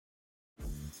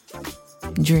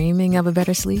Dreaming of a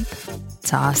better sleep?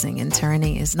 Tossing and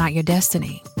turning is not your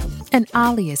destiny. And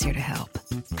Ollie is here to help.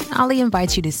 Ollie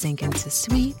invites you to sink into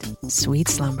sweet, sweet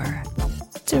slumber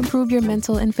to improve your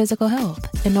mental and physical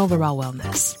health and overall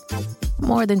wellness.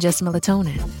 More than just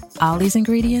melatonin, Ollie's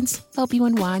ingredients help you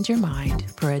unwind your mind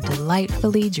for a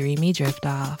delightfully dreamy drift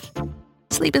off.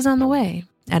 Sleep is on the way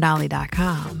at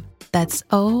Ollie.com. That's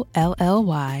OLLY.com.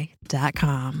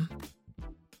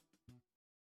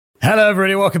 Hello,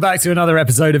 everybody. Welcome back to another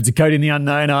episode of Decoding the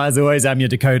Unknown. As always, I'm your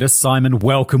decoder, Simon.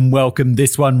 Welcome.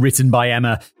 This one written by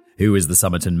Emma. Who is the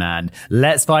Somerton Man?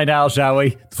 Let's find out, shall we?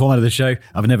 The format of the show.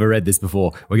 I've never read this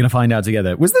before. We're going to find out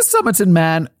together. Was the Somerton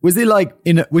Man, was he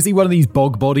was he one of these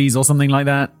bog bodies or something like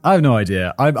that? I have no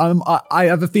idea. I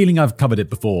have a feeling I've covered it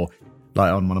before,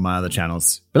 like on one of my other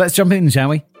channels. But let's jump in, shall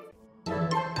we?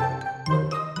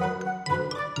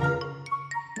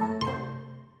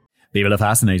 People are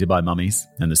fascinated by mummies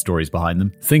and the stories behind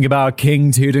them. Think about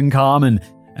King Tutankhamun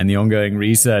and the ongoing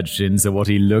research into what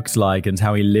he looked like and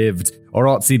how he lived. Or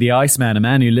Otzi the Iceman, a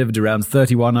man who lived around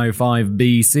 3105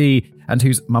 BC and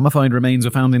whose mummified remains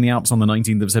were found in the Alps on the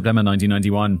 19th of September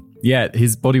 1991. Yeah,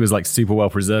 his body was like super well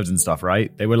preserved and stuff,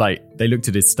 right? They looked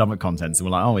at his stomach contents and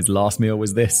were like, oh, his last meal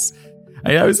was this.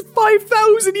 And it was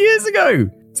 5,000 years ago.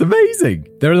 It's amazing.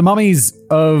 There are the mummies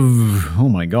of, oh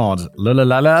my God,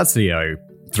 Lulalasio.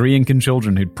 3 Incan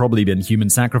children who'd probably been human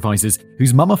sacrifices,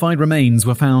 whose mummified remains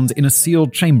were found in a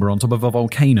sealed chamber on top of a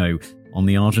volcano on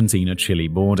the Argentina-Chile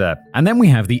border. And then we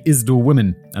have the Isdal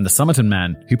woman and the Somerton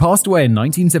Man, who passed away in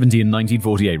 1970 and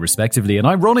 1948 respectively. And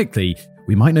ironically,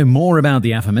 we might know more about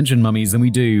the aforementioned mummies than we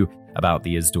do about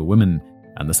the Isdal woman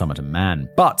and the Somerton Man.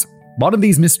 But one of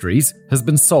these mysteries has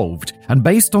been solved, and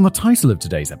based on the title of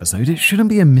today's episode, it shouldn't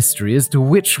be a mystery as to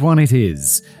which one it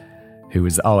is.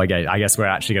 I guess we're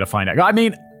actually going to find out. I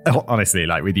mean, honestly,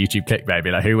 like with YouTube clickbait,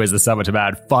 be like, who was the Somerton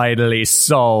Man? Finally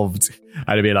solved. And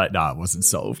it'd be like, no, it wasn't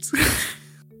solved.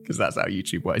 Because that's how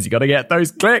YouTube works. You got to get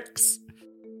those clicks.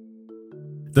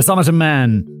 The Somerton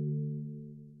Man.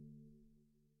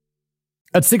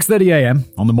 At 6:30 a.m.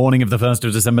 on the morning of the 1st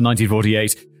of December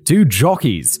 1948, 2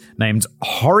 jockeys named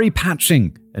Horry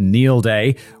Patching and Neil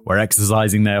Day were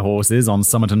exercising their horses on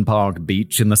Somerton Park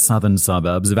Beach in the southern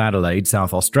suburbs of Adelaide,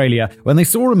 South Australia, when they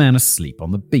saw a man asleep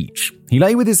on the beach. He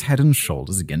lay with his head and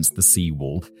shoulders against the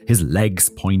seawall, his legs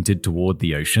pointed toward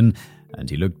the ocean, and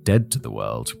he looked dead to the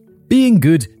world. Being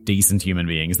good, decent human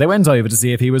beings, they went over to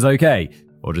see if he was okay,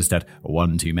 or just had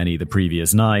one too many the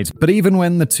previous night. But even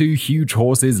when the 2 huge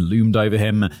horses loomed over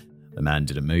him, the man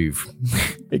didn't move.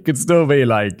 It could still be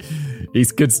like, he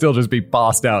could still just be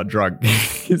passed out drunk.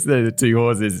 The 2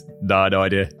 horses, no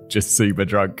idea, just super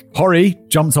drunk. Horry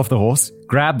jumped off the horse,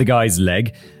 grabbed the guy's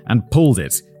leg, and pulled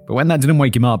it. But when that didn't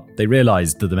wake him up, they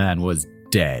realized that the man was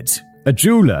dead. A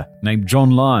jeweler named John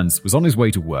Lyons was on his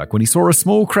way to work when he saw a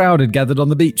small crowd had gathered on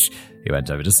the beach. He went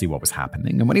over to see what was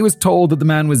happening, and when he was told that the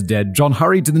man was dead, John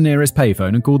hurried to the nearest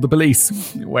payphone and called the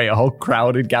police. Wait, a whole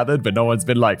crowd had gathered, but no one's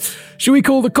been like, should we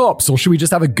call the cops, or should we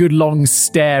just have a good long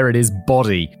stare at his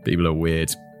body? People are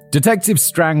weird. Detective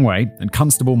Strangway and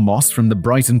Constable Moss from the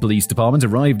Brighton Police Department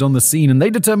arrived on the scene, and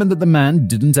they determined that the man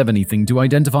didn't have anything to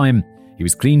identify him. He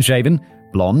was clean-shaven,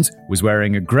 blonde, was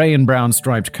wearing a grey and brown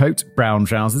striped coat, brown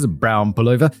trousers, a brown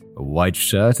pullover, a white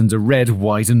shirt, and a red,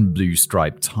 white, and blue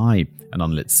striped tie. An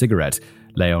unlit cigarette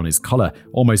lay on his collar,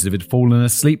 almost as if he'd fallen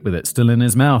asleep with it still in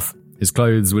his mouth. His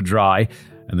clothes were dry,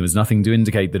 and there was nothing to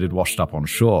indicate that it had washed up on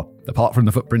shore. Apart from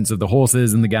the footprints of the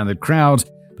horses and the gathered crowd,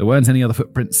 there weren't any other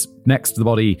footprints next to the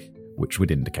body, which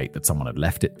would indicate that someone had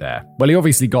left it there. Well, he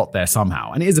obviously got there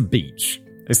somehow, and it is a beach.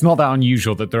 It's not that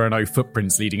unusual that there are no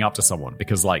footprints leading up to someone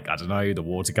because, the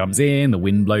water comes in, the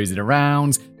wind blows it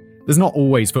around. There's not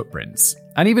always footprints.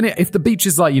 And even if the beach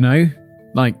is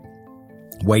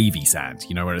wavy sand,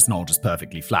 where it's not just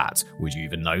perfectly flat, would you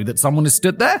even know that someone has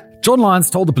stood there? John Lyons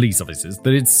told the police officers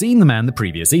that he'd seen the man the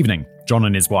previous evening. John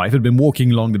and his wife had been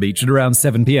walking along the beach at around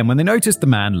 7 p.m. when they noticed the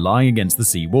man lying against the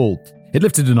sea wall. He'd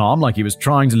lifted an arm like he was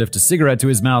trying to lift a cigarette to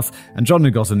his mouth, and John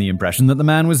had gotten the impression that the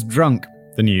man was drunk.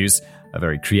 The News, a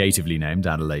very creatively named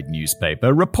Adelaide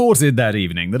newspaper, reported that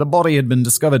evening that a body had been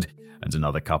discovered, and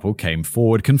another couple came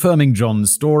forward confirming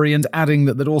John's story and adding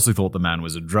that they'd also thought the man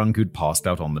was a drunk who'd passed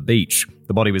out on the beach.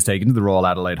 The body was taken to the Royal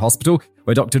Adelaide Hospital,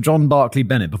 where Dr. John Barclay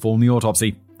Bennett performed the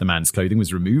autopsy. The man's clothing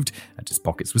was removed and his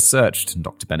pockets were searched, and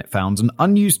Dr. Bennett found an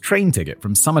unused train ticket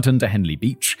from Somerton to Henley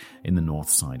Beach in the north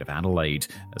side of Adelaide,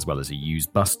 as well as a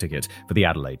used bus ticket for the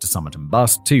Adelaide to Somerton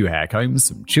bus, 2 hair combs,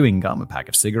 some chewing gum, a pack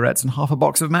of cigarettes, and half a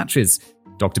box of matches.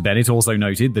 Dr. Bennett also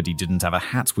noted that he didn't have a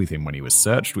hat with him when he was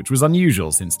searched, which was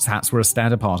unusual since hats were a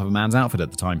standard part of a man's outfit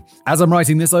at the time. As I'm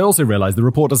writing this, I also realize the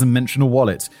report doesn't mention a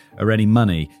wallet or any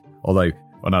money, although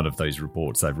none of those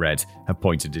reports I've read have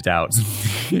pointed it out.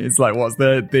 It's like, what's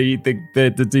the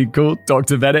dude called?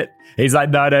 Dr. Bennett? He's like,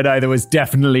 no, there was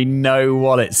definitely no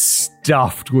wallet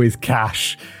stuffed with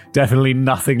cash. Definitely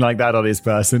nothing like that on his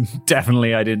person.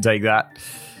 Definitely I didn't take that.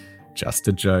 Just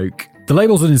a joke. The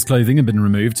labels on his clothing had been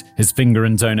removed, his finger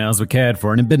and toenails were cared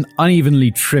for, and had been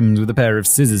unevenly trimmed with a pair of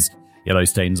scissors. Yellow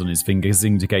stains on his fingers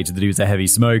indicated that he was a heavy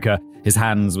smoker. His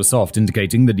hands were soft,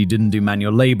 indicating that he didn't do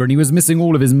manual labor, and he was missing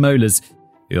all of his molars.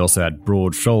 He also had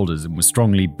broad shoulders and was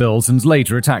strongly built, and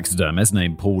later a taxidermist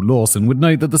named Paul Lawson would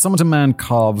note that the Somerton Man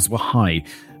calves were high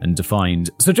and defined,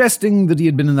 suggesting that he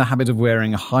had been in the habit of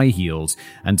wearing high heels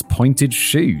and pointed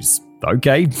shoes.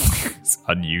 Okay, it's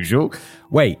unusual.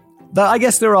 Wait, I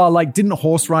guess there are, didn't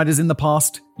horse riders in the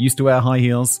past used to wear high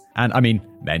heels? And,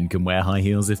 men can wear high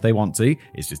heels if they want to.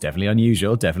 It's just definitely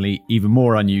unusual, definitely even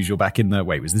more unusual back in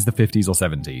was this the 50s or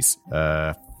 70s?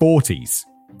 40s.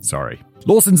 Sorry.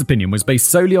 Lawson's opinion was based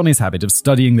solely on his habit of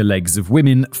studying the legs of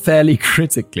women fairly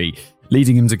critically,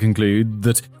 leading him to conclude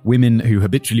that women who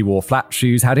habitually wore flat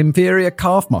shoes had inferior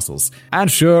calf muscles.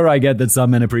 And sure, I get that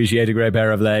some men appreciate a great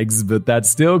pair of legs, but that's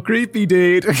still creepy,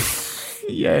 dude.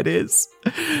 Yeah, it is.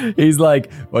 He's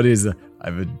like, what is it? I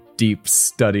have a deep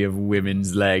study of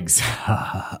women's legs.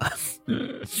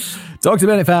 Dr.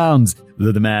 Bennett found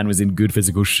that the man was in good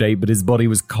physical shape, but his body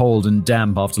was cold and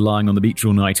damp after lying on the beach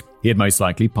all night. He had most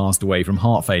likely passed away from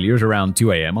heart failure at around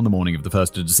 2 a.m. on the morning of the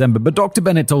 1st of December, but Dr.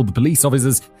 Bennett told the police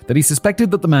officers that he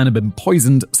suspected that the man had been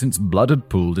poisoned since blood had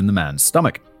pooled in the man's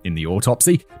stomach. In the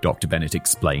autopsy, Dr. Bennett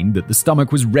explained that the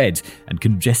stomach was red and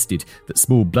congested, that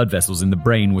small blood vessels in the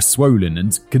brain were swollen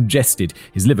and congested.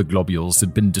 His liver globules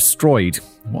had been destroyed.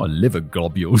 What are liver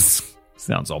globules?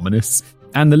 Sounds ominous.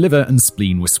 And the liver and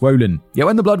spleen were swollen. Yet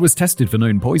when the blood was tested for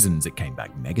known poisons, it came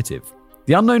back negative.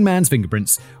 The unknown man's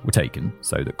fingerprints were taken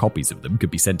so that copies of them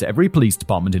could be sent to every police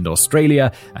department in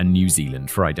Australia and New Zealand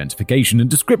for identification, and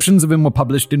descriptions of him were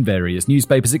published in various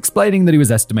newspapers explaining that he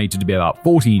was estimated to be about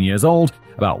 14 years old,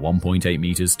 about 1.8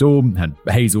 meters tall, had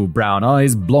hazel brown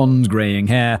eyes, blonde greying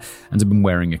hair, and had been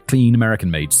wearing a clean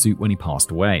American-made suit when he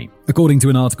passed away. According to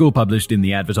an article published in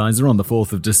The Advertiser on the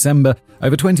 4th of December,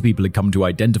 over 20 people had come to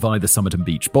identify the Somerton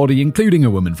Beach body, including a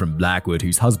woman from Blackwood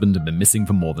whose husband had been missing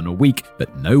for more than a week,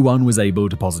 but no one was able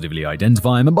to positively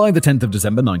identify him, and by the 10th of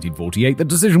December 1948, the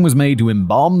decision was made to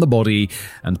embalm the body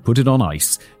and put it on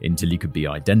ice until he could be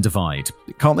identified.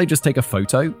 Can't they just take a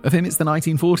photo of him? It's the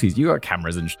 1940s. You got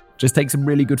cameras and just take some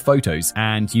really good photos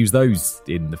and use those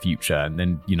in the future and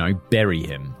then, bury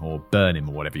him or burn him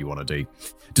or whatever you want to do.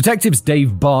 Detectives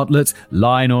Dave Bartlett,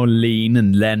 Lionel Lean,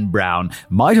 and Len Brown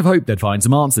might have hoped they'd find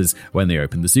some answers when they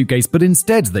opened the suitcase, but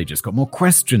instead they just got more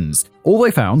questions. All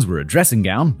they found were a dressing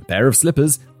gown, a pair of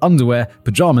slippers, underwear,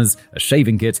 pajamas, a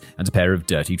shaving kit, and a pair of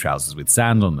dirty trousers with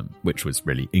sand on them, which was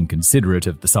really inconsiderate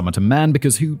of the Somerton Man,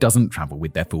 because who doesn't travel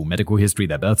with their full medical history,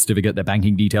 their birth certificate, their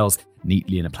banking details,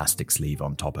 neatly in a plastic sleeve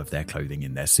on top of their clothing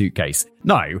in their suitcase?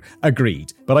 No,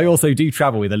 agreed. But I also do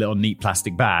travel with a little neat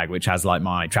plastic bag, which has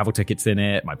my travel tickets in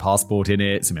it, my passport in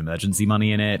it, some emergency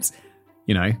money in it.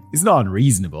 It's not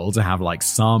unreasonable to have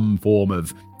some form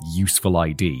of useful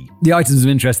ID. The items of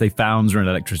interest they found were an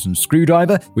electrician's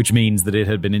screwdriver, which means that it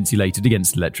had been insulated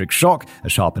against electric shock, a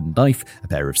sharpened knife, a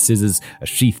pair of scissors, a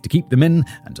sheath to keep them in,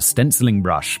 and a stenciling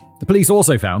brush. The police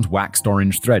also found waxed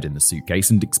orange thread in the suitcase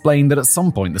and explained that at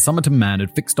some point the Somerton Man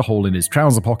had fixed a hole in his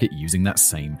trouser pocket using that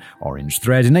same orange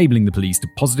thread, enabling the police to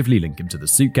positively link him to the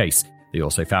suitcase. They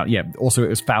also found, it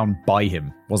was found by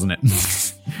him, wasn't it?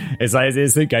 It's like, it's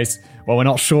his suitcase. Well, we're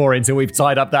not sure until we've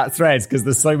tied up that thread because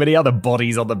there's so many other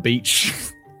bodies on the beach.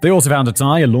 They also found a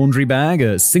tie, a laundry bag,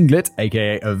 a singlet,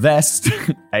 aka a vest,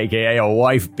 aka a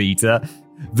wife beater,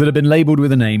 that had been labelled with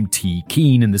the name T.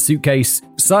 Keane in the suitcase.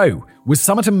 So, was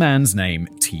Somerton Man's name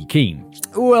T. Keane?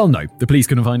 Well, no. The police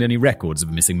couldn't find any records of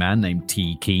a missing man named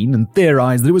T. Keane and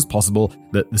theorised that it was possible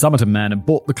that the Somerton Man had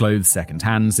bought the clothes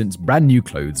second-hand, since brand new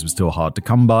clothes were still hard to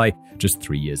come by just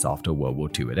 3 years after World War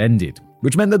II had ended,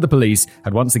 which meant that the police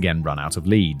had once again run out of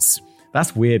leads.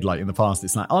 That's weird, in the past,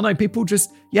 it's oh no, people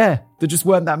there just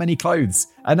weren't that many clothes.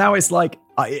 And now it's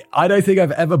I don't think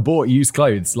I've ever bought used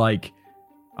clothes. I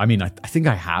think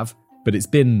I have, but it's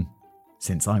been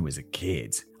since I was a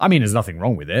kid. There's nothing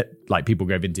wrong with it. People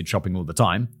go vintage shopping all the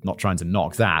time. Not trying to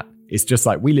knock that. It's just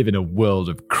we live in a world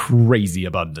of crazy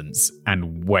abundance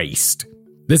and waste.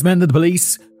 This meant that the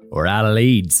police were out of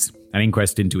leads. An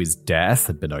inquest into his death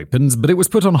had been opened, but it was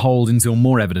put on hold until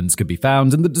more evidence could be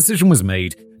found, and the decision was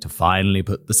made to finally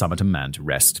put the Somerton Man to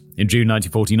rest. In June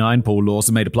 1949, Paul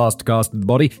Lawson made a plaster cast of the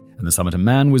body, and the Somerton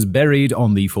Man was buried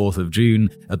on the 4th of June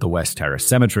at the West Terrace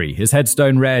Cemetery. His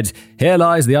headstone read, "Here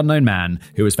lies the unknown man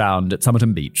who was found at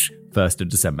Somerton Beach, 1st of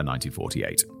December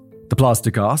 1948. The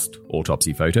plaster cast,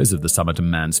 autopsy photos of the Somerton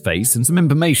Man's face, and some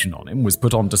information on him was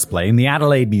put on display in the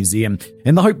Adelaide Museum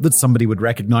in the hope that somebody would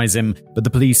recognize him, but the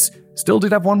police still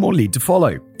did have one more lead to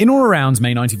follow. In or around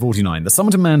May 1949, the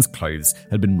Somerton Man's clothes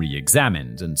had been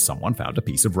re-examined, and someone found a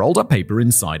piece of rolled-up paper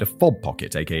inside a fob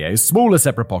pocket, aka a smaller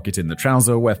separate pocket in the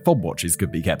trouser where fob watches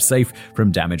could be kept safe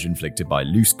from damage inflicted by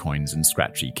loose coins and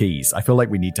scratchy keys. I feel like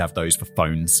we need to have those for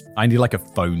phones. I need like a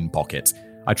phone pocket.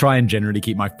 I try and generally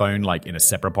keep my phone like in a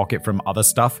separate pocket from other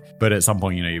stuff, but at some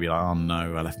point, you'll be like, oh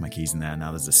no, I left my keys in there.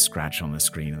 Now there's a scratch on the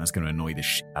screen, and that's going to annoy the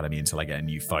shit out of me until I get a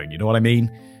new phone. You know what I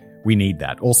mean? We need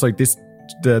that. Also,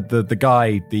 the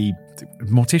guy, the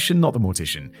mortician, not the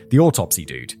mortician, the autopsy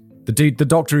dude. The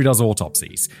doctor who does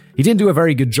autopsies. He didn't do a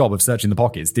very good job of searching the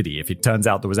pockets, did he? If it turns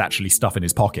out there was actually stuff in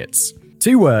his pockets.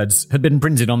 2 words had been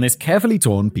printed on this carefully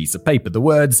torn piece of paper. The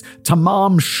words,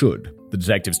 "Tamam should." The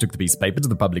detectives took the piece of paper to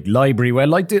the public library, where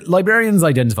librarians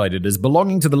identified it as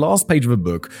belonging to the last page of a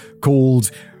book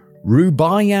called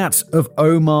Rubaiyat of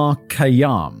Omar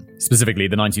Khayyam, specifically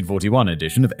the 1941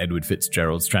 edition of Edward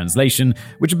Fitzgerald's translation,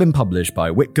 which had been published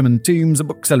by Whitcomb and Tombs, a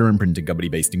bookseller and printing company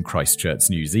based in Christchurch,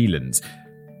 New Zealand.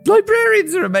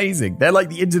 Librarians are amazing. They're like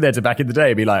the internet of back in the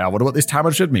day. Be like, I wonder what this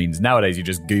Tamam should means. Nowadays, you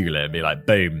just Google it and be like,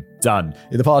 boom, done.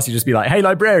 In the past, you just be like, hey,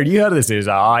 librarian, you heard of this? It's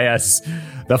like, yes,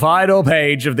 the final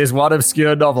page of this one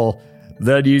obscure novel.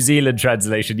 The New Zealand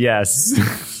translation,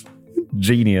 yes.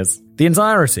 Genius. The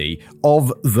entirety of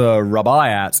the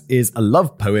Rubaiyat is a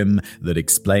love poem that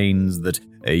explains that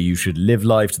you should live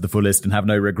life to the fullest and have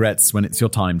no regrets when it's your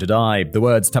time to die. The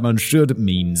words Tamam should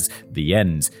means the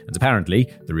end, and apparently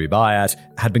the Rubaiyat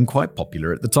had been quite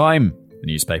popular at the time. The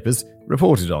newspapers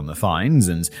reported on the finds,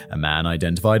 and a man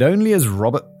identified only as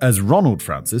Ronald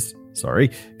Francis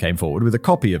came forward with a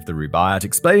copy of the Rubaiyat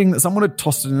explaining that someone had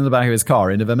tossed it in the back of his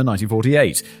car in November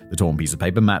 1948. The torn piece of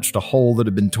paper matched a hole that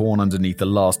had been torn underneath the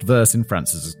last verse in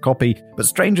Francis's copy, but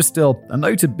stranger still, a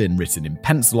note had been written in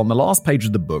pencil on the last page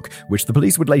of the book, which the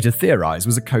police would later theorize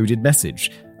was a coded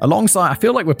message. Alongside, I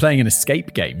feel like we're playing an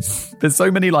escape game. There's so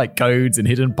many like codes and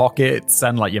hidden pockets,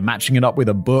 and like you're matching it up with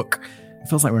a book. It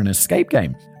feels like we're in an escape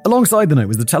game. Alongside the note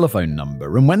was the telephone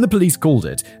number, and when the police called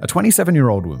it, a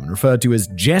 27-year-old woman referred to as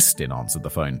Jestin answered the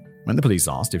phone. When the police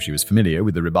asked if she was familiar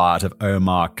with the Rubaiyat of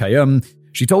Omar Khayyam,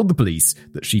 she told the police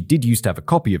that she did used to have a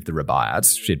copy of the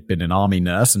Rubaiyat. She'd been an army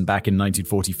nurse, and back in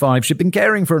 1945, she'd been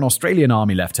caring for an Australian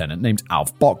army lieutenant named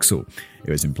Alf Boxall.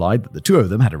 It was implied that the two of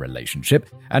them had a relationship,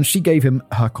 and she gave him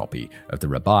her copy of the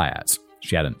Rubaiyat.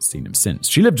 She hadn't seen him since.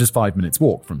 She lived just 5 minutes'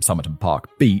 walk from Somerton Park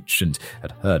Beach and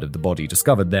had heard of the body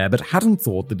discovered there, but hadn't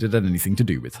thought that it had anything to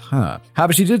do with her.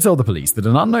 However, she did tell the police that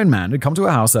an unknown man had come to her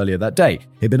house earlier that day.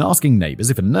 He'd been asking neighbours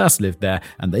if a nurse lived there,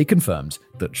 and they confirmed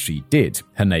that she did.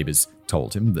 Her neighbours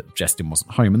told him that Jestin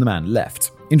wasn't home and the man left.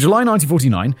 In July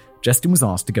 1949, Jestin was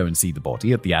asked to go and see the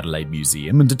body at the Adelaide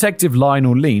Museum, and Detective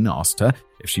Lionel Lean asked her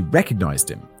if she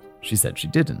recognised him. She said she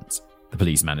didn't. The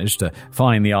police managed to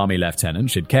find the army lieutenant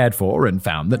she'd cared for and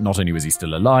found that not only was he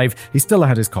still alive, he still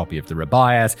had his copy of the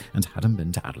Rubaiyat and hadn't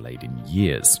been to Adelaide in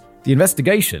years. The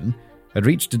investigation had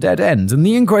reached a dead end, and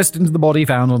the inquest into the body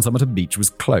found on Somerton Beach was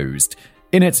closed.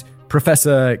 In it,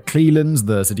 Professor Cleland,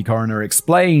 the city coroner,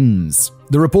 explains,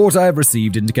 "The report I have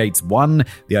received indicates 1.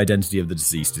 The identity of the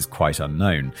deceased is quite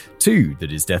unknown. 2.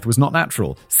 That his death was not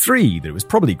natural. 3. That it was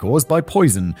probably caused by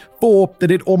poison. 4.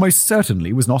 That it almost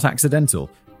certainly was not accidental.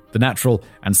 The natural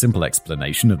and simple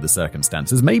explanation of the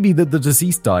circumstances may be that the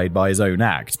deceased died by his own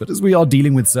act, but as we are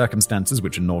dealing with circumstances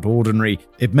which are not ordinary,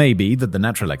 it may be that the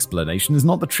natural explanation is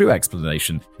not the true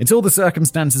explanation. Until the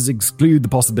circumstances exclude the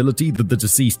possibility that the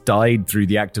deceased died through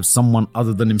the act of someone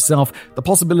other than himself, the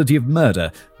possibility of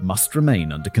murder must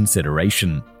remain under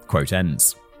consideration." Quote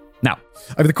ends. Now,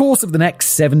 over the course of the next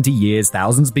 70 years,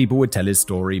 thousands of people would tell his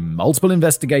story, multiple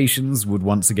investigations would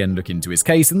once again look into his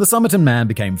case, and the Somerton Man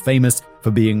became famous for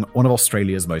being one of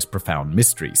Australia's most profound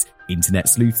mysteries. Internet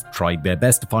sleuths tried their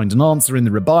best to find an answer in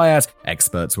the Rubaiyat,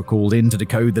 experts were called in to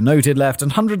decode the note it left,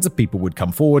 and hundreds of people would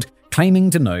come forward claiming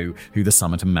to know who the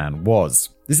Somerton Man was.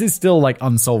 This is still,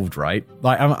 unsolved, right?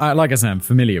 Like I said, I'm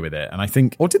familiar with it, and I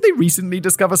think, or did they recently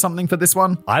discover something for this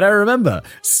one? I don't remember.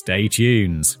 Stay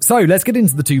tuned. So, let's get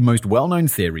into the 2 most well-known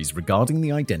theories regarding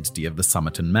the identity of the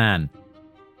Somerton Man.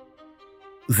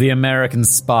 The American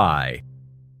Spy.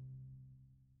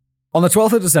 On the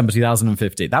 12th of December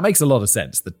 2015, that makes a lot of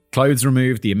sense. The clothes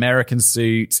removed, the American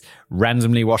suit,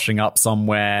 randomly washing up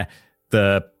somewhere,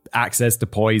 the access to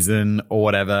poison or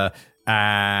whatever,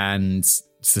 and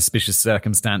suspicious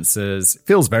circumstances.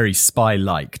 Feels very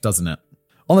spy-like, doesn't it?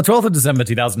 On the 12th of December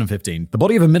 2015, the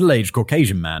body of a middle-aged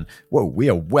Caucasian man, whoa, we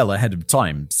are well ahead of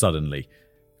time suddenly,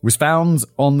 was found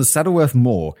on the Saddleworth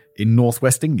Moor in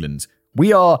northwest England.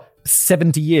 We are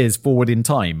 70 years forward in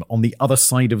time on the other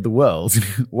side of the world.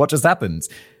 What just happened?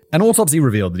 An autopsy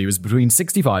revealed that he was between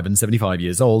 65 and 75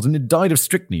 years old and had died of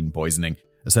strychnine poisoning.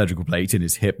 A surgical plate in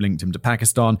his hip linked him to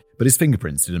Pakistan, but his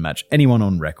fingerprints didn't match anyone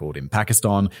on record in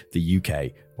Pakistan, the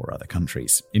UK, or other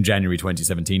countries. In January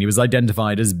 2017, he was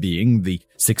identified as being the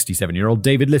 67-year-old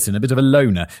David Litton, a bit of a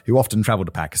loner who often travelled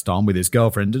to Pakistan with his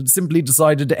girlfriend and simply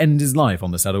decided to end his life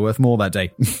on the Saddleworth Moor that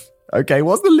day. Okay,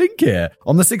 what's the link here?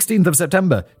 On the 16th of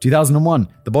September, 2001,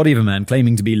 the body of a man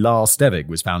claiming to be Lars Stevig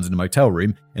was found in a motel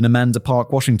room in Amanda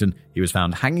Park, Washington. He was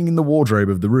found hanging in the wardrobe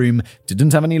of the room,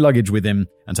 didn't have any luggage with him,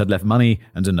 and had left money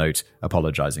and a note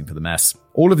apologizing for the mess.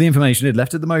 All of the information he'd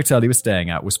left at the motel he was staying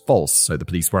at was false, so the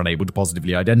police were unable to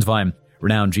positively identify him.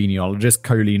 Renowned genealogist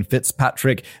Colleen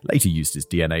Fitzpatrick later used his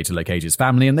DNA to locate his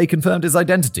family, and they confirmed his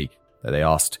identity, though they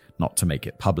asked not to make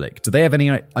it public. Do they have any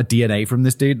DNA from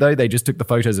this dude, though? They just took the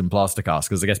photos in plaster casts,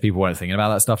 because I guess people weren't thinking about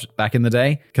that stuff back in the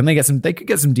day. They could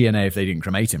get some DNA if they didn't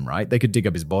cremate him, right? They could dig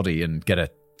up his body and get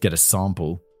a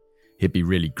sample. He'd be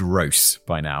really gross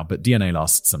by now, but DNA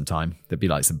lasts some time. There'd be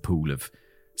like some pool of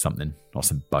something, or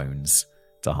some bones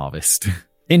to harvest.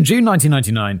 In June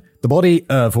 1999, the body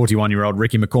of 41-year-old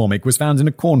Ricky McCormick was found in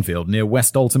a cornfield near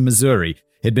West Alton, Missouri.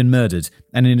 He'd been murdered,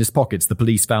 and in his pockets the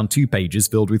police found 2 pages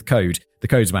filled with code. The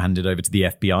codes were handed over to the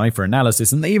FBI for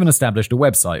analysis, and they even established a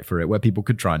website for it where people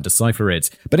could try and decipher it.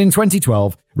 But in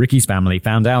 2012, Ricky's family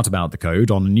found out about the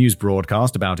code on a news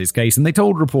broadcast about his case, and they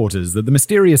told reporters that the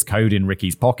mysterious code in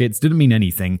Ricky's pockets didn't mean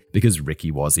anything because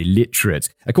Ricky was illiterate.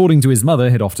 According to his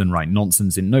mother, he'd often write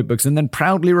nonsense in notebooks and then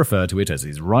proudly refer to it as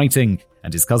his writing.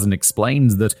 And his cousin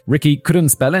explained that Ricky couldn't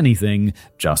spell anything,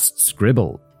 just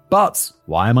scribble. But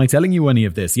why am I telling you any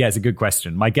of this? Yeah, it's a good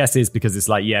question. My guess is because it's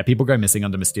like, yeah, people go missing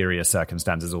under mysterious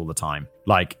circumstances all the time.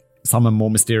 Like, some are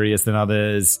more mysterious than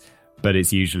others, but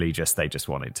it's usually just they just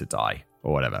wanted to die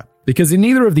or whatever. Because in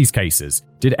neither of these cases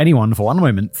did anyone for one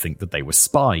moment think that they were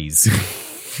spies.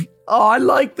 Oh, I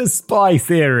like the spy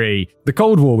theory. The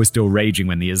Cold War was still raging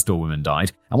when the Isdal woman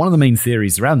died, and one of the main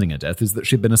theories surrounding her death is that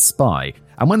she'd been a spy.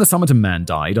 And when the Somerton man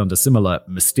died under similar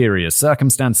mysterious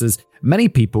circumstances, many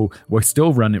people were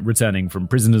still returning from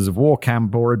prisoners of war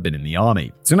camp or had been in the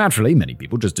army. So naturally, many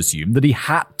people just assumed that he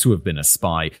had to have been a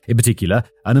spy, in particular,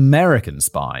 an American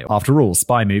spy. After all,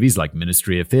 spy movies like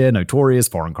Ministry of Fear, Notorious,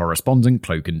 Foreign Correspondent,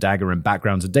 Cloak and Dagger, and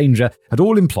Background to Danger had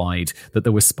all implied that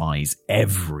there were spies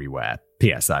everywhere.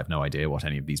 P.S. I have no idea what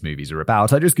any of these movies are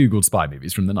about. I just googled spy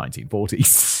movies from the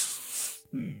 1940s.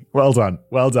 Well done.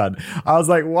 I was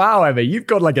like, wow, Emma, you've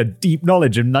got like a deep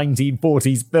knowledge of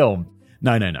 1940s film.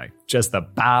 No. Just the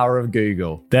power of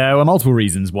Google. There were multiple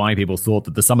reasons why people thought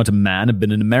that the Somerton man had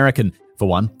been an American. For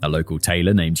one, a local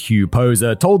tailor named Hugh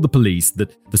Poser told the police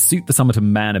that the suit the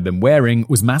Somerton man had been wearing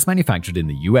was mass-manufactured in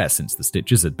the US since the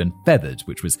stitches had been feathered,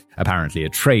 which was apparently a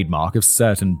trademark of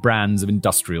certain brands of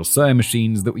industrial sewing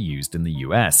machines that were used in the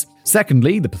US.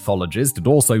 Secondly, the pathologist had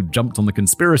also jumped on the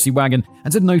conspiracy wagon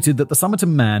and had noted that the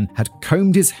Somerton man had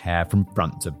combed his hair from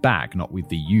front to back, not with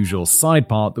the usual side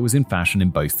part that was in fashion in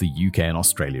both the UK and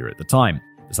Australia at the time.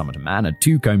 The Somerton man had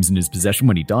 2 combs in his possession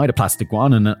when he died, a plastic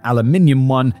one and an aluminium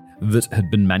one that had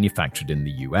been manufactured in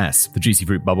the US. The Juicy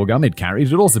Fruit bubblegum he'd carried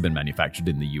had also been manufactured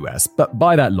in the US, but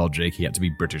by that logic, he had to be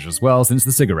British as well, since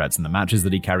the cigarettes and the matches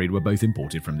that he carried were both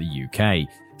imported from the UK.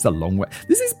 It's a long way.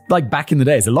 This is like back in the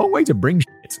day. It's a long way to bring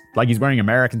shit. Like he's wearing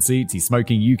American suits, he's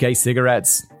smoking UK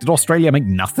cigarettes. Did Australia make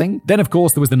nothing? Then, of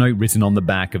course, there was the note written on the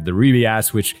back of the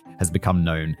Rubaiyat, which has become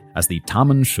known as the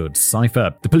Taman Shud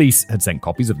cipher. The police had sent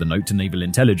copies of the note to Naval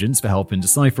Intelligence for help in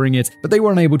deciphering it, but they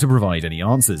were unable to provide any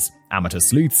answers. Amateur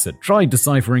sleuths had tried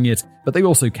deciphering it, but they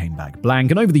also came back blank,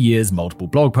 and over the years, multiple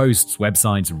blog posts,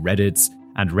 websites, Reddits,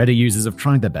 and Reddit users have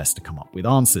tried their best to come up with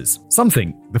answers. Some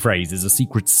think the phrase is a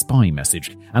secret spy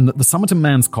message, and that the Somerton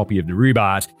man's copy of the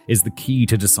Rubaiyat is the key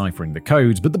to deciphering the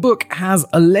codes, but the book has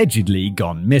allegedly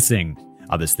gone missing.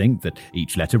 Others think that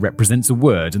each letter represents a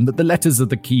word and that the letters are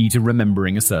the key to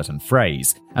remembering a certain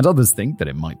phrase. And others think that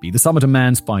it might be the Somerton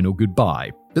man's final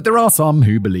goodbye. But there are some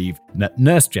who believe that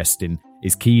nurse jesting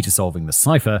is key to solving the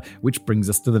cipher, which brings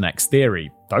us to the next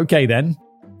theory. Okay then.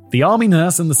 The army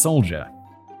nurse and the soldier.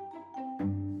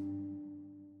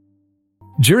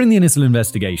 During the initial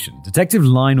investigation, Detective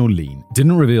Lionel Lean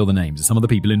didn't reveal the names of some of the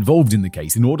people involved in the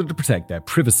case in order to protect their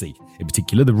privacy. In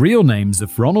particular, the real names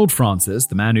of Ronald Francis,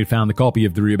 the man who'd found the copy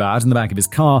of the Rubaiyat in the back of his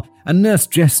car, and Nurse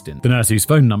Justin, the nurse whose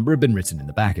phone number had been written in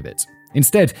the back of it.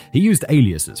 Instead, he used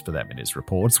aliases for them in his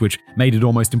reports, which made it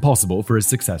almost impossible for his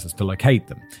successors to locate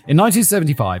them. In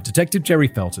 1975, Detective Jerry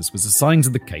Feltus was assigned to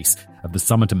the case of the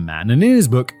Somerton Man, and in his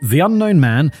book, The Unknown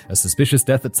Man, A Suspicious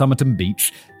Death at Somerton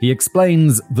Beach, he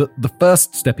explains that the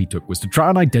first step he took was to try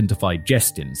and identify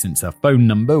Justin, since her phone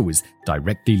number was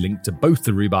directly linked to both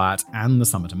the Rubaiyat and the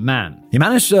Somerton Man. He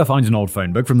managed to find an old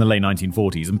phone book from the late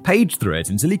 1940s and paged through it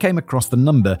until he came across the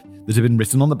number that had been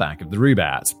written on the back of the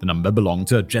Rubaiyat. The number belonged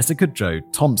to Jessica Jo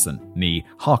Thompson, née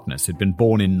Harkness, who'd been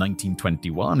born in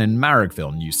 1921 in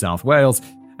Marrickville, New South Wales,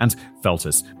 and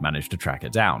Feltus managed to track her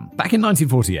down. Back in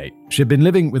 1948, she had been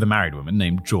living with a married woman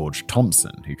named George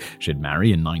Thompson, who she'd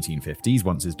marry in 1950s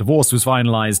once his divorce was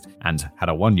finalized, and had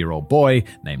a 1-year-old boy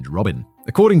named Robin.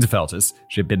 According to Feltus,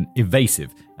 she had been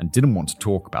evasive and didn't want to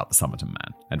talk about the Somerton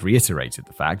Man, and reiterated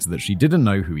the fact that she didn't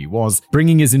know who he was,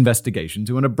 bringing his investigation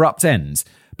to an abrupt end.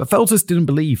 But Feltus didn't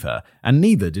believe her, and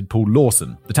neither did Paul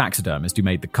Lawson, the taxidermist who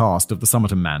made the cast of the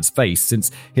Somerton Man's face,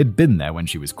 since he'd been there when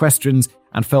she was questioned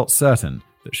and felt certain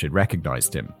that she'd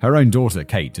recognized him. Her own daughter,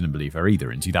 Kate, didn't believe her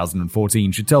either. In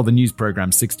 2014, she'd tell the news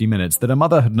program 60 Minutes that her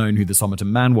mother had known who the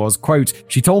Somerton Man was. Quote,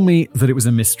 "She told me that it was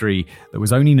a mystery that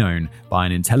was only known by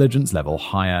an intelligence level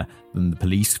higher than the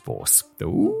police force."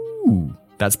 Ooh,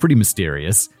 that's pretty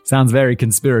mysterious. Sounds very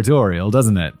conspiratorial,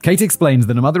 doesn't it? Kate explains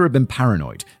that her mother had been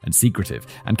paranoid and secretive,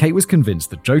 and Kate was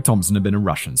convinced that Jo Thompson had been a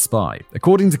Russian spy.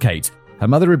 According to Kate, her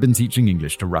mother had been teaching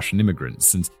English to Russian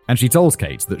immigrants, and she told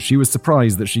Kate that she was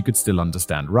surprised that she could still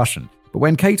understand Russian. But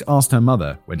when Kate asked her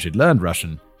mother when she'd learned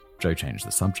Russian, Jo changed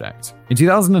the subject. In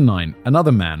 2009,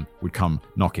 another man would come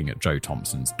knocking at Jo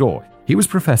Thompson's door. He was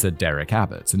Professor Derek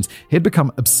Abbott, and he'd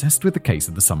become obsessed with the case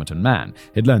of the Somerton Man.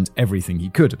 He'd learned everything he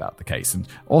could about the case, and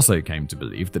also came to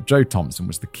believe that Jo Thompson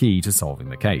was the key to solving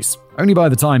the case. Only by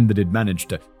the time that he'd managed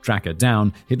to track her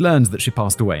down, he'd learned that she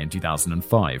passed away in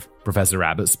 2005. Professor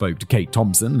Abbott spoke to Kate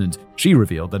Thompson, and she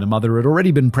revealed that her mother had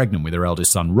already been pregnant with her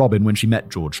eldest son Robin when she met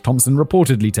George Thompson,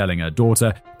 reportedly telling her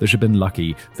daughter that she'd been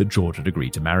lucky that George had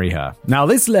agreed to marry her. Now,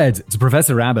 this led to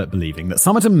Professor Abbott believing that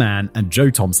Somerton Man and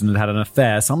Jo Thompson had had an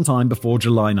affair sometime before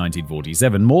July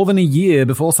 1947, more than a year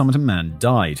before Somerton Man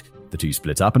died. The two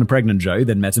split up, and a pregnant Jo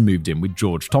then met and moved in with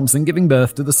George Thompson, giving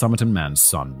birth to the Somerton Man's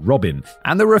son, Robin.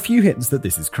 And there were a few hints that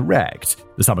this is correct.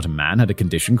 The Somerton Man had a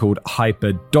condition called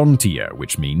hyperdontia,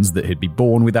 which means that he'd be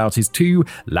born without his 2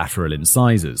 lateral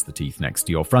incisors, the teeth next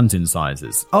to your front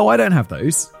incisors. Oh, I don't have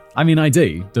those. I mean, I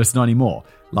do, just not anymore.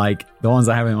 Like, the ones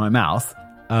I have in my mouth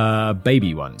are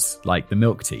baby ones, like the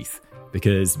milk teeth,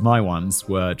 because my ones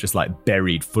were just like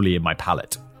buried fully in my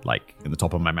palate, like in the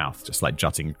top of my mouth, just like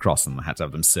jutting across, and I had to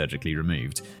have them surgically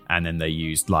removed. And then they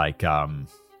used like,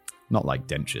 not like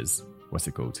dentures, what's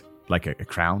it called? Like a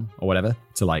crown or whatever,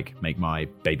 to like make my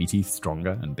baby teeth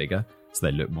stronger and bigger, so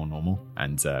they look more normal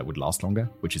and would last longer,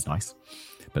 which is nice.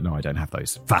 But no, I don't have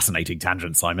those. Fascinating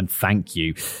tangent, Simon. Thank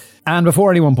you. And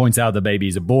before anyone points out that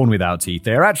babies are born without teeth,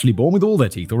 they are actually born with all their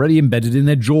teeth already embedded in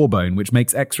their jawbone, which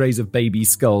makes x-rays of baby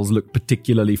skulls look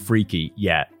particularly freaky.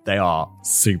 Yeah, they are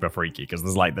super freaky because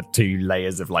there's like the 2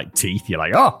 layers of like teeth. You're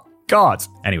like, oh, God.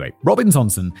 Anyway, Robin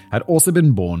Thompson had also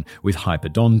been born with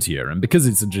hyperdontia, and because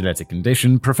it's a genetic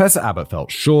condition, Professor Abbott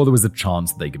felt sure there was a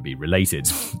chance they could be related.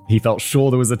 He felt sure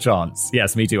there was a chance.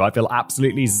 Yes, me too. I feel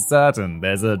absolutely certain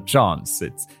there's a chance.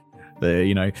 It's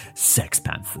the, Sex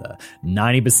Panther.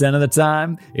 90% of the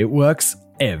time, it works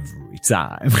every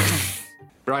time.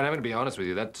 Brian, I'm going to be honest with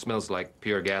you. That smells like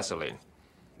pure gasoline.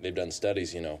 They've done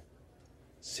studies,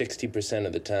 60%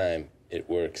 of the time, it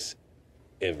works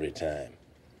every time.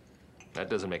 That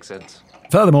doesn't make sense.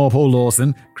 Furthermore, Paul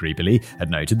Lawson, creepily, had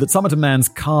noted that Somerton Man's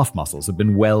calf muscles had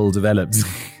been well developed.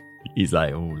 He's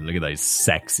like, oh, look at those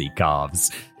sexy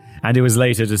calves. And it was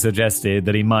later suggested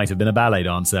that he might have been a ballet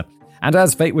dancer. And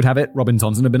as fate would have it, Robin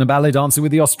Thompson had been a ballet dancer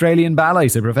with the Australian Ballet,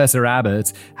 so Professor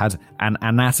Abbott had an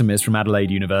anatomist from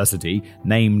Adelaide University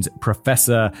named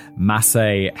Professor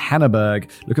Massey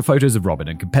Hanneberg look at photos of Robin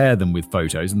and compare them with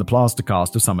photos in the plaster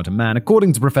cast of Somerton Man.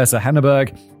 According to Professor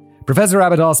Hanneberg, Professor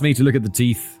Abbott asked me to look at the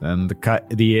teeth and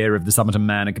the ear of the Somerton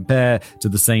Man and compare to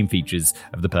the same features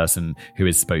of the person who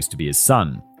is supposed to be his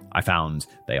son. I found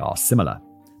they are similar.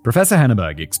 Professor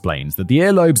Hanneberg explains that the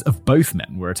earlobes of both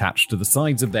men were attached to the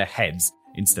sides of their heads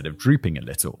instead of drooping a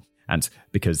little. And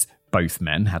because both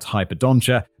men had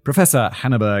hyperdontia, Professor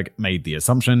Hanneberg made the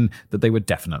assumption that they were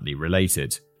definitely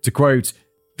related. To quote,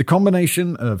 The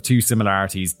combination of two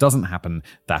similarities doesn't happen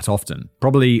that often,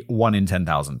 probably 1 in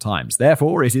 10,000 times.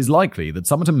 Therefore, it is likely that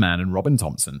Somerton Man and Robin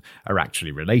Thompson are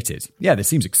actually related. Yeah, this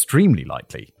seems extremely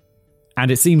likely. And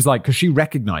it seems like, because she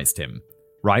recognized him,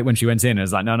 right? When she went in, it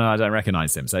was like, no, I don't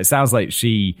recognize him. So it sounds like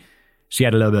she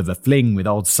had a little bit of a fling with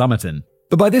old Somerton.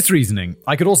 But by this reasoning,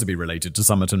 I could also be related to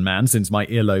Somerton Man since my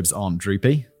earlobes aren't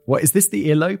droopy. What, is this the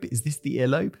earlobe? Is this the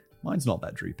earlobe? Mine's not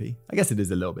that droopy. I guess it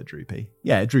is a little bit droopy.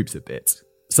 Yeah, it droops a bit.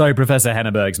 So Professor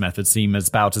Henneberg's methods seem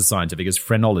about as scientific as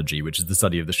phrenology, which is the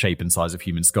study of the shape and size of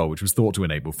human skull, which was thought to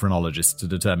enable phrenologists to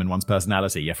determine one's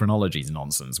personality. Yeah, phrenology's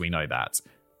nonsense, we know that.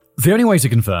 The only way to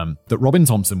confirm that Robin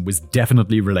Thompson was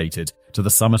definitely related to the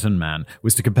Somerton Man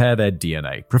was to compare their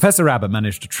DNA. Professor Abbott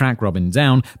managed to track Robin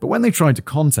down, but when they tried to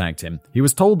contact him, he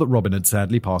was told that Robin had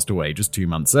sadly passed away just 2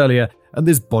 months earlier, and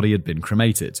his body had been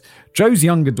cremated. Joe's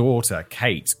younger daughter,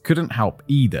 Kate, couldn't help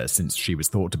either since she was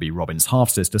thought to be Robin's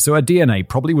half-sister, so her DNA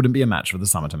probably wouldn't be a match for the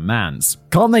Somerton Man's.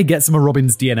 Can't they get some of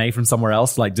Robin's DNA from somewhere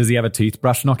else? Like, does he have a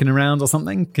toothbrush knocking around or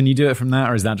something? Can you do it from that,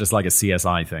 or is that just like a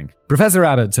CSI thing? Professor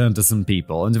Abbott turned to some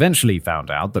people and eventually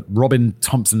found out that Robin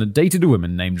Thompson had dated a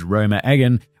woman named Roma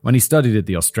Egan when he studied at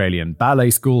the Australian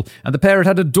Ballet School, and the pair had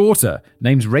had a daughter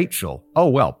named Rachel. Oh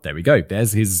well, there we go.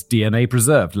 There's his DNA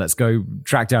preserved. Let's go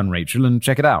track down Rachel and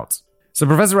check it out. So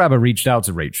Professor Abbott reached out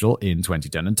to Rachel in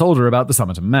 2010 and told her about the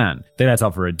Somerton Man. They met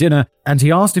up for a dinner, and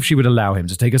he asked if she would allow him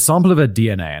to take a sample of her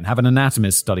DNA and have an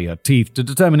anatomist study her teeth to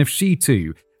determine if she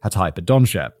too had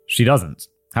hypodontia. She doesn't.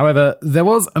 However, there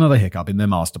was another hiccup in their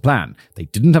master plan. They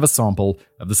didn't have a sample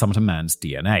of the Somerton Man's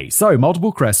DNA. So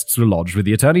multiple requests were lodged with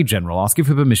the Attorney General asking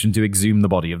for permission to exhume the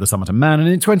body of the Somerton Man, and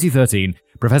in 2013,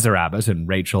 Professor Abbott and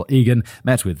Rachel Egan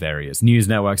met with various news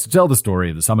networks to tell the story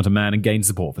of the Somerton Man and gain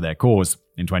support for their cause.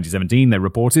 In 2017, they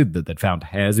reported that they'd found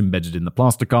hairs embedded in the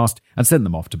plaster cast and sent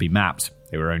them off to be mapped.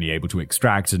 They were only able to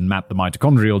extract and map the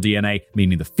mitochondrial DNA,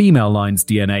 meaning the female line's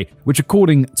DNA, which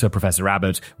according to Professor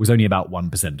Abbott was only about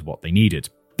 1% of what they needed.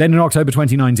 Then in October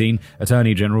 2019,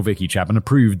 Attorney General Vicky Chapman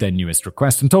approved their newest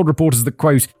request and told reporters that,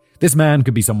 quote, this man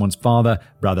could be someone's father,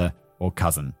 brother, or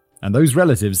cousin, and those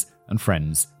relatives and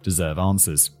friends deserve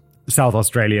answers. The South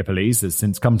Australia Police has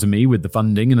since come to me with the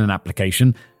funding and an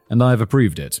application, and I have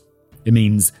approved it. It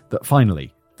means that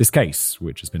finally, this case,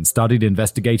 which has been studied,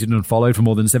 investigated, and followed for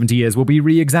more than 70 years, will be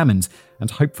re-examined,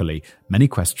 and hopefully many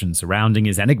questions surrounding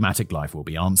his enigmatic life will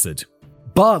be answered.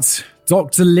 But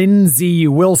Dr. Lindsay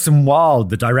Wilson-Wild,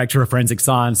 the Director of Forensic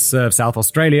Science of South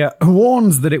Australia,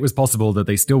 warns that it was possible that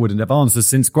they still wouldn't have answers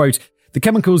since, quote, the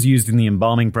chemicals used in the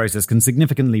embalming process can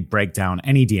significantly break down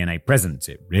any DNA present.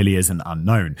 It really is an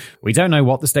unknown. We don't know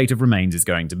what the state of remains is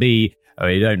going to be, or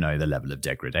we don't know the level of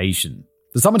degradation.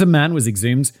 The Somerton Man was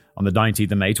exhumed on the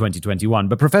 19th of May 2021,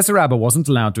 but Professor Abbott wasn't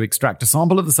allowed to extract a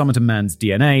sample of the Somerton Man's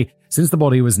DNA since the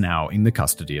body was now in the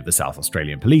custody of the South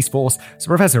Australian Police Force, so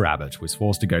Professor Abbott was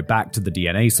forced to go back to the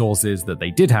DNA sources that they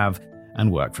did have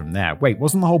and work from there. Wait,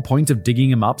 wasn't the whole point of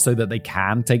digging him up so that they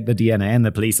can take the DNA and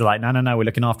the police are like, no, we're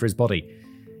looking after his body?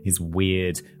 His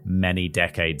weird, many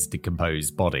decades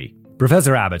decomposed body.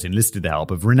 Professor Abbott enlisted the help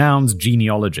of renowned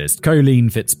genealogist Colleen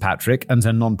Fitzpatrick and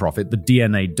her non-profit, the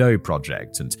DNA Doe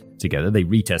Project, and together they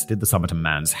retested the Somerton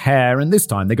Man's hair, and this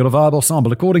time they got a viable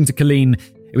sample. According to Colleen,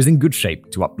 it was in good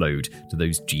shape to upload to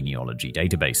those genealogy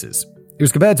databases. It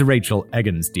was compared to Rachel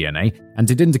Egan's DNA, and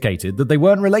it indicated that they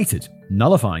weren't related,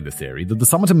 nullifying the theory that the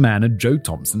Somerton Man and Joe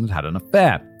Thompson had an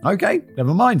affair. Okay,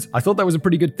 never mind. I thought that was a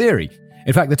pretty good theory.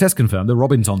 In fact, the test confirmed that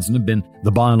Robin Thompson had been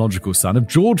the biological son of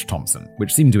George Thompson,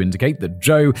 which seemed to indicate that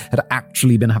Joe had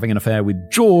actually been having an affair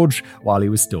with George while he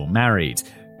was still married.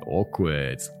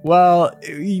 Awkward. Well,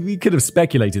 we could have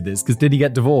speculated this, because did he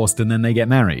get divorced and then they get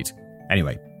married?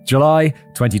 Anyway, July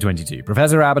 2022,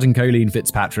 Professor Abbott and Colleen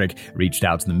Fitzpatrick reached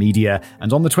out to the media,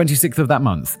 and on the 26th of that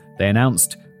month, they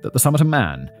announced that the Somerton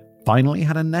Man finally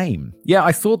had a name. Yeah,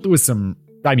 I thought there was a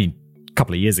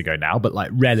couple of years ago now, but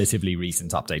like relatively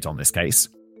recent update on this case.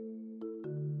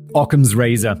 Occam's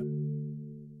razor.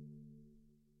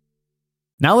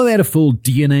 Now that they had a full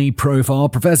DNA profile,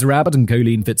 Professor Abbott and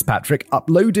Colleen Fitzpatrick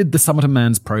uploaded the Somerton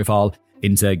Man's profile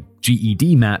into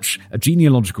GED Match, a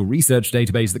genealogical research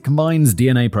database that combines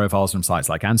DNA profiles from sites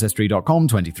like Ancestry.com,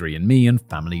 23andMe, and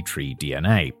Family Tree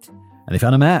DNA. And they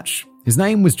found a match. His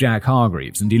name was Jack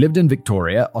Hargreaves, and he lived in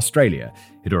Victoria, Australia.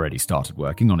 He'd already started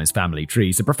working on his family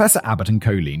tree, so Professor Abbott and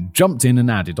Colleen jumped in and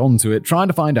added onto it, trying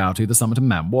to find out who the Somerton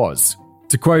Man was.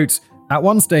 To quote, at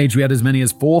one stage we had as many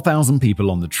as 4,000 people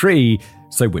on the tree,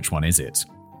 so which one is it?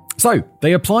 So,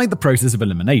 they applied the process of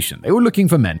elimination. They were looking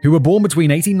for men who were born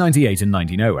between 1898 and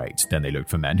 1908. Then they looked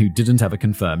for men who didn't have a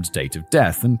confirmed date of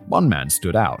death, and one man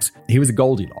stood out. He was a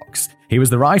Goldilocks. He was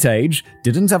the right age,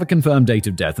 didn't have a confirmed date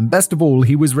of death, and best of all,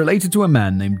 he was related to a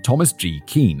man named Thomas G.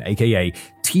 Keane, aka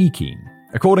T. Keane.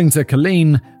 According to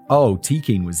Colleen, T.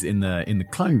 Keane was in the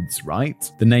clothes,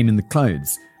 right? The name in the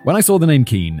clothes. When I saw the name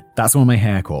Keane, that's when my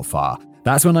hair caught fire.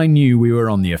 That's when I knew we were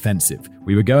on the offensive.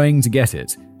 We were going to get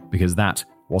it, because that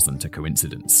wasn't a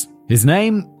coincidence. His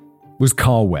name was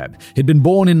Carl Webb. He'd been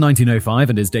born in 1905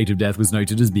 and his date of death was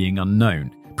noted as being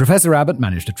unknown. Professor Abbott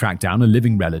managed to track down a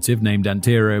living relative named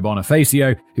Antero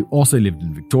Bonifacio, who also lived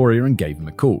in Victoria, and gave him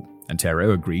a call.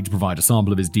 Antero agreed to provide a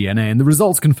sample of his DNA, and the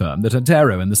results confirmed that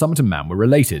Antero and the Somerton Man were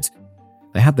related.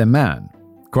 They had their man.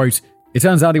 Quote, "It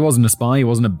turns out he wasn't a spy, he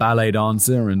wasn't a ballet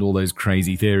dancer, and all those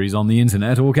crazy theories on the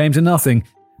internet all came to nothing."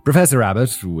 Professor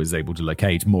Abbott was able to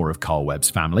locate more of Carl Webb's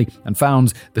family and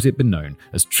found that it had been known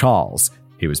as Charles.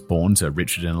 He was born to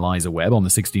Richard and Eliza Webb on the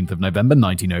 16th of November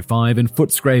 1905 in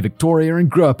Footscray, Victoria, and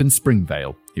grew up in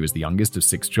Springvale. He was the youngest of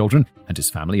 6 children, and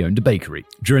his family owned a bakery.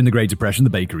 During the Great Depression,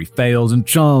 the bakery failed, and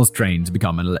Charles trained to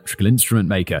become an electrical instrument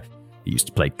maker. He used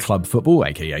to play club football,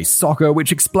 aka soccer,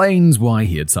 which explains why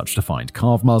he had such defined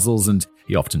calf muscles, and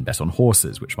he often bet on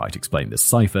horses, which might explain the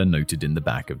cipher noted in the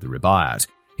back of the rubaiyat.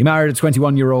 He married a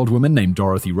 21-year-old woman named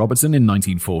Dorothy Robertson in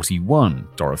 1941.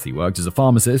 Dorothy worked as a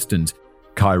pharmacist and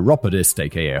chiropodist,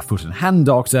 aka a foot and hand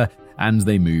doctor, and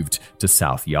they moved to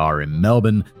South Yarra in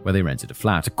Melbourne, where they rented a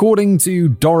flat. According to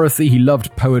Dorothy, he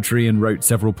loved poetry and wrote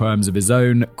several poems of his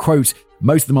own, quote,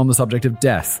 most of them on the subject of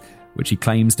death, which he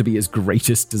claims to be his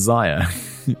greatest desire.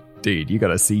 Dude, you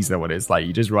gotta see someone, it's like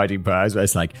you're just writing poems, but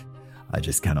it's like, I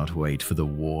just cannot wait for the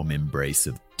warm embrace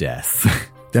of death.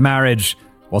 Their marriage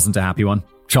wasn't a happy one.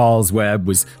 Charles Webb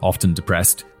was often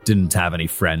depressed, didn't have any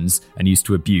friends, and used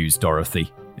to abuse Dorothy.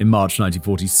 In March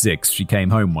 1946, she came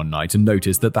home one night and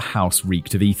noticed that the house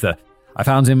reeked of ether. I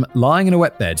found him lying in a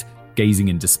wet bed, gazing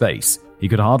into space. He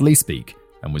could hardly speak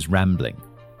and was rambling.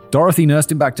 Dorothy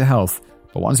nursed him back to health,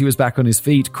 but once he was back on his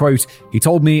feet, quote, he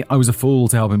told me I was a fool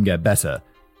to help him get better.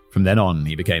 From then on,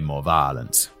 he became more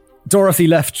violent. Dorothy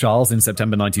left Charles in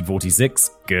September 1946,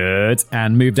 good,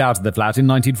 and moved out of the flat in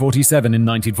 1947. In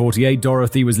 1948,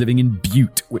 Dorothy was living in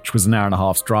Butte, which was an hour and a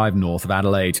half's drive north of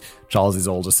Adelaide. Charles's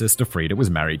older sister, Frida,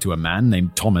 was married to a man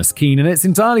named Thomas Keane, and it's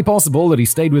entirely possible that he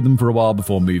stayed with them for a while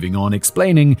before moving on,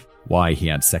 explaining why he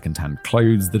had second-hand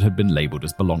clothes that had been labelled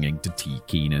as belonging to T.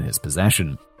 Keane in his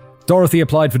possession. Dorothy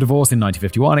applied for divorce in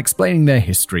 1951, explaining their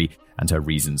history and her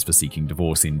reasons for seeking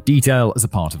divorce in detail as a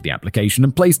part of the application,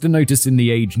 and placed a notice in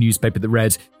the Age newspaper that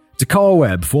read, to Carl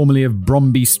Webb, formerly of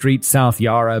Bromby Street, South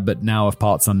Yarra, but now of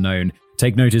parts unknown,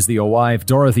 take notice that your wife,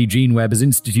 Dorothy Jean Webb, has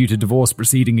instituted divorce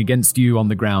proceeding against you on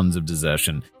the grounds of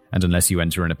desertion, and unless you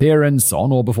enter an appearance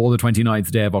on or before the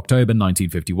 29th day of October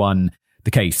 1951,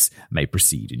 the case may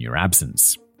proceed in your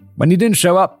absence. When he didn't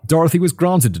show up, Dorothy was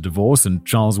granted a divorce, and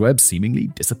Charles Webb seemingly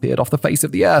disappeared off the face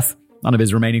of the earth. None of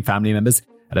his remaining family members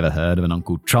had ever heard of an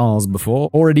Uncle Charles before,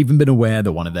 or had even been aware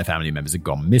that one of their family members had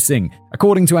gone missing.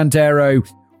 According to Antero,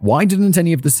 why didn't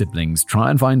any of the siblings try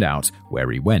and find out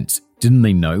where he went? Didn't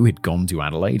they know he'd gone to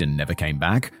Adelaide and never came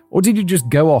back? Or did he just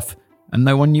go off and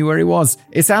no one knew where he was?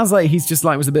 It sounds like he's just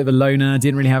was a bit of a loner,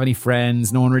 didn't really have any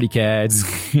friends, no one really cared.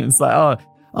 It's like,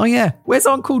 oh yeah, where's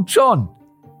Uncle John?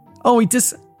 Oh, he's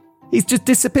just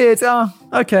disappeared. Oh,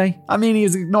 okay. I mean, he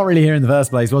was not really here in the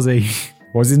first place, was he?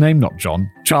 What was his name? Not John.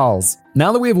 Charles.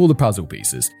 Now that we have all the puzzle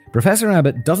pieces, Professor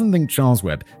Abbott doesn't think Charles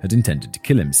Webb had intended to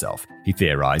kill himself. He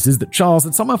theorizes that Charles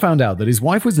had somehow found out that his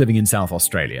wife was living in South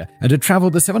Australia and had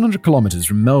travelled the 700 kilometres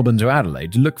from Melbourne to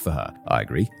Adelaide to look for her. I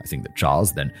agree. I think that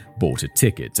Charles then bought a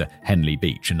ticket to Henley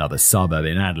Beach, another suburb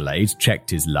in Adelaide, checked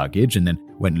his luggage, and then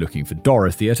went looking for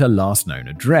Dorothy at her last known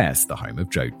address, the home of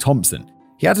Joe Thompson.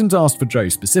 He hadn't asked for Joe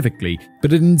specifically,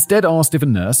 but had instead asked if a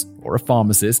nurse, or a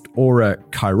pharmacist, or a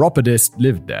chiropodist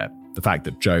lived there. The fact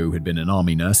that Joe had been an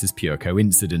army nurse is pure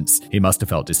coincidence. He must have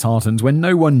felt disheartened when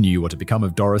no one knew what had become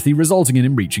of Dorothy, resulting in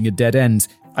him reaching a dead end.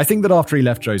 I think that after he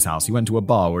left Joe's house, he went to a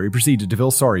bar where he proceeded to feel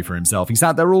sorry for himself. He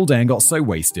sat there all day and got so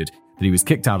wasted that he was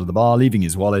kicked out of the bar, leaving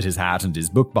his wallet, his hat, and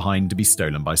his book behind to be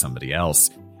stolen by somebody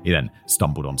else. He then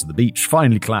stumbled onto the beach,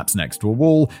 finally collapsed next to a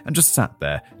wall, and just sat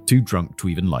there, too drunk to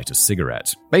even light a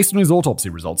cigarette. Based on his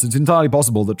autopsy results, it's entirely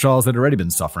possible that Charles had already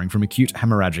been suffering from acute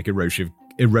hemorrhagic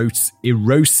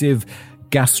erosive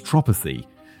gastropathy.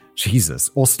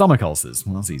 Jesus. Or stomach ulcers.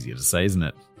 Well, that's easier to say, isn't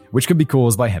it? Which could be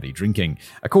caused by heavy drinking.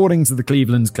 According to the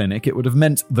Cleveland Clinic, it would have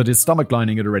meant that his stomach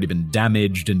lining had already been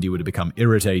damaged and he would have become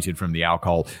irritated from the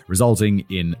alcohol, resulting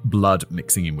in blood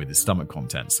mixing in with his stomach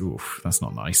contents. Oof, that's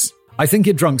not nice. I think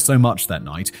he'd drunk so much that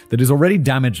night that his already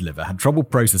damaged liver had trouble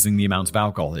processing the amount of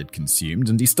alcohol he'd consumed,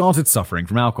 and he started suffering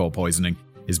from alcohol poisoning.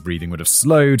 His breathing would have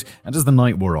slowed, and as the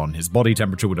night wore on, his body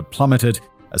temperature would have plummeted,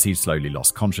 as he slowly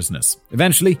lost consciousness.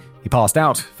 Eventually, he passed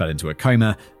out, fell into a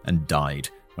coma, and died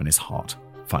when his heart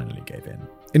finally gave in.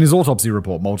 In his autopsy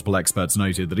report, multiple experts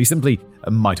noted that he simply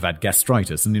might have had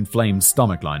gastritis and inflamed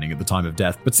stomach lining at the time of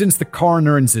death, but since the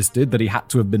coroner insisted that he had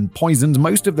to have been poisoned,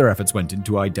 most of their efforts went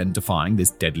into identifying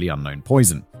this deadly unknown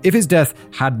poison. If his death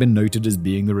had been noted as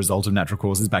being the result of natural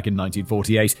causes back in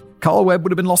 1948, Carl Webb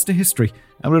would have been lost to history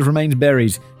and would have remained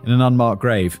buried in an unmarked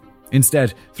grave.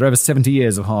 Instead, through over 70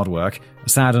 years of hard work, a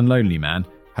sad and lonely man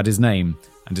had his name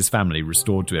and his family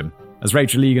restored to him. As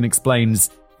Rachel Egan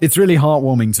explains, it's really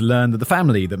heartwarming to learn that the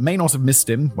family that may not have missed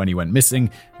him when he went missing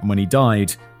and when he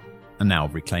died are now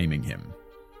reclaiming him.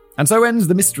 And so ends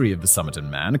the mystery of the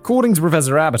Somerton Man, according to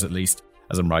Professor Abbott at least.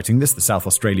 As I'm writing this, the South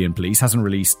Australian police hasn't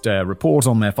released a report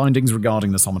on their findings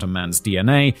regarding the Somerton Man's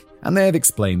DNA, and they have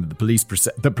explained that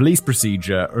the police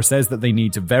procedure says that they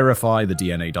need to verify the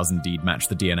DNA does indeed match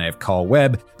the DNA of Carl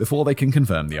Webb before they can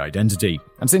confirm the identity.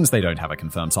 And since they don't have a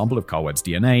confirmed sample of Carl Webb's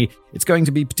DNA, it's going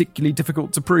to be particularly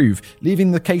difficult to prove,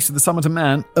 leaving the case of the Somerton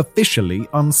Man officially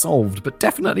unsolved, but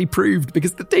definitely proved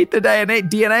because the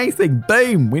DNA thing,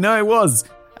 boom, we know it was.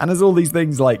 And there's all these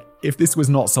things like, if this was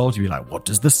not solved, you'd be like, what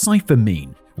does the cipher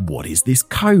mean? What is this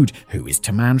code? Who is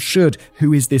Taman Shud?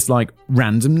 Who is this like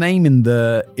random name in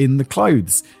the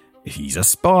clothes? He's a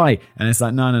spy. And it's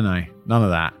like, no, none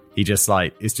of that. He just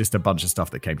it's just a bunch of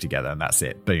stuff that came together and that's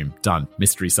it. Boom, done.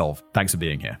 Mystery solved. Thanks for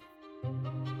being here.